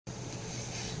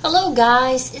Hello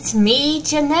guys, it's me,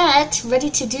 Jeanette,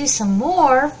 ready to do some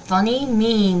more funny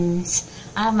memes.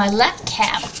 I have my lap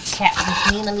cat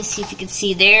with me. Let me see if you can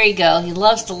see. There you go. He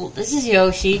loves to, this is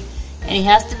Yoshi, and he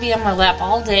has to be on my lap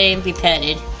all day and be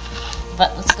petted.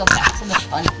 But let's go back to the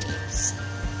funny memes.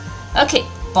 Okay,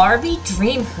 Barbie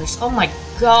Dream Hearse. Oh my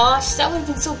gosh, that would have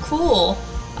been so cool.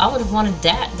 I would have wanted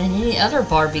that than any other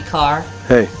Barbie car.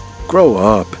 Hey, grow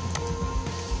up.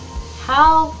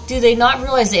 How do they not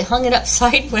realize they hung it up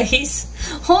sideways?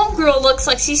 Homegirl looks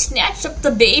like she snatched up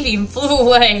the baby and flew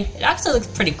away. It actually looks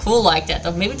pretty cool like that,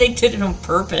 though. Maybe they did it on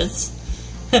purpose.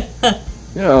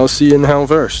 Yeah, I'll see you in hell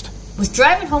first. Was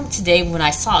driving home today when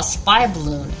I saw a spy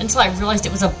balloon until I realized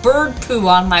it was a bird poo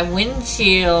on my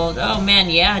windshield. Oh man,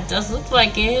 yeah, it does look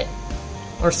like it.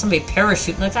 Or somebody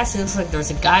parachuting. It actually looks like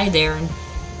there's a guy there and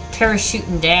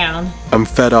parachuting down. I'm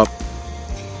fed up.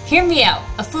 Hear me out.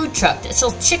 A food truck that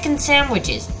sells chicken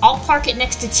sandwiches. I'll park it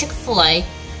next to Chick-fil-A,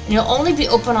 and it'll only be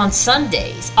open on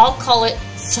Sundays. I'll call it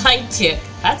Side Chick.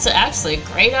 That's actually a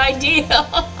great idea.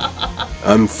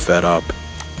 I'm fed up.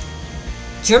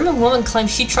 German woman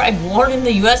claims she tried warning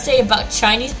the USA about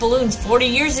Chinese balloons 40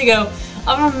 years ago.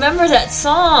 I remember that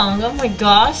song. Oh my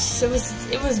gosh. It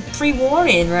was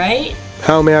pre-warning, right?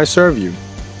 How may I serve you?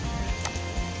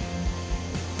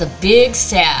 The big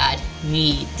sad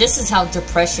need. This is how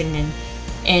depression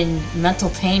and mental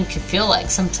pain can feel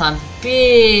like sometimes.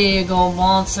 Big old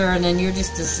monster, and then you're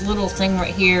just this little thing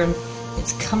right here, and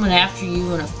it's coming after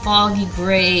you on a foggy,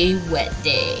 gray, wet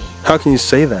day. How can you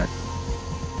say that?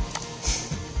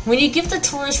 When you give the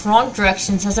tourists wrong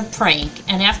directions as a prank,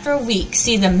 and after a week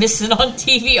see them missing on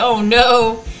TV, oh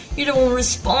no, you're the one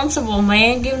responsible,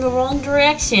 man, giving the wrong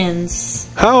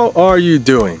directions. How are you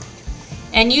doing?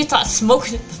 And you thought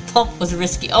smoking at the pump was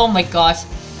risky. Oh my gosh.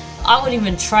 I wouldn't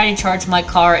even try to charge my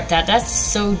car at that. That's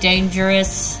so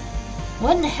dangerous.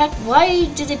 What in the heck? Why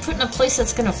did they put it in a place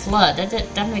that's going to flood?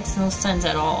 That makes no sense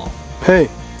at all. Hey,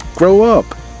 grow up.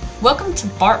 Welcome to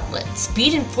Bartlett.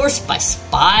 Speed enforced by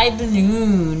spy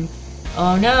balloon.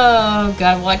 Oh no,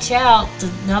 gotta watch out.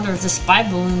 Now there's a spy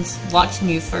balloons watching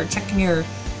you for checking your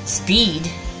speed.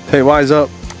 Hey, wise up.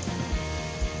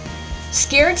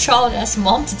 Scared child asks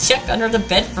mom to check under the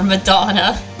bed for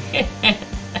Madonna.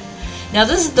 Now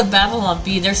this is the Babylon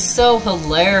Bee. They're so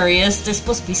hilarious. They're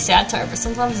supposed to be satire, but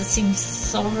sometimes it seems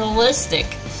so realistic.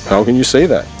 How can you say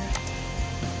that?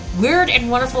 Weird and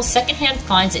wonderful secondhand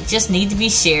finds that just need to be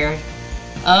shared.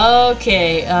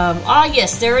 Okay,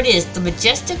 yes, there it is. The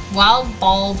majestic wild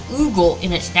bald oogle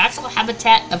in its natural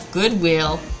habitat of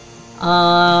goodwill.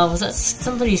 Was that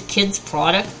somebody's kid's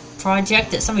project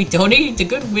that somebody donated to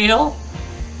Goodwill?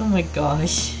 Oh my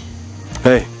gosh.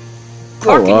 Hey,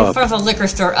 Parking grow up. in front of a liquor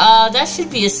store. That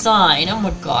should be a sign. Oh my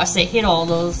gosh, they hit all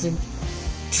those and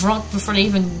drunk before they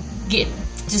even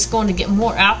just going to get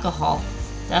more alcohol.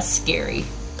 That's scary.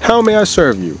 How may I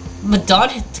serve you?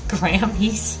 Madonna at the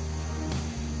Grammys.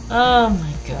 Oh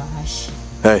my gosh.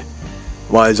 Hey,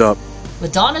 wise up.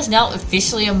 Madonna's now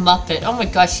officially a Muppet. Oh my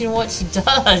gosh, you know what she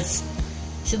does?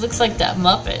 She looks like that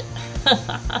Muppet.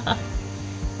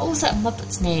 What was that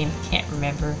Muppet's name? Can't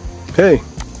remember. Hey,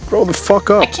 grow the fuck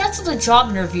up. I canceled a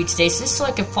job interview today just so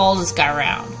I could follow this guy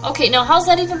around. Okay, now how's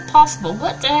that even possible?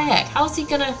 What the heck? How's he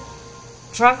gonna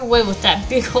drive away with that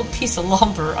big old piece of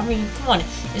lumber? I mean, come on.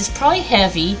 It's probably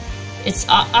heavy. It's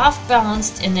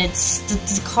off-balanced, and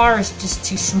the car is just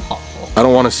too small. I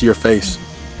don't want to see your face.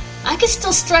 I can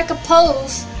still strike a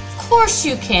pose. Of course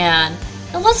you can.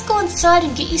 Now let's go inside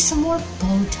and get you some more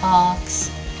Botox.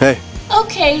 Hey.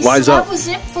 Okay, Wise so up. that was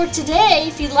it for today.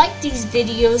 If you like these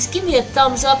videos, give me a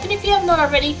thumbs up. And if you have not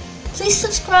already, please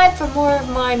subscribe for more of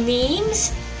my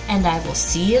memes. And I will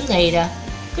see you later.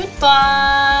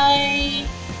 Goodbye.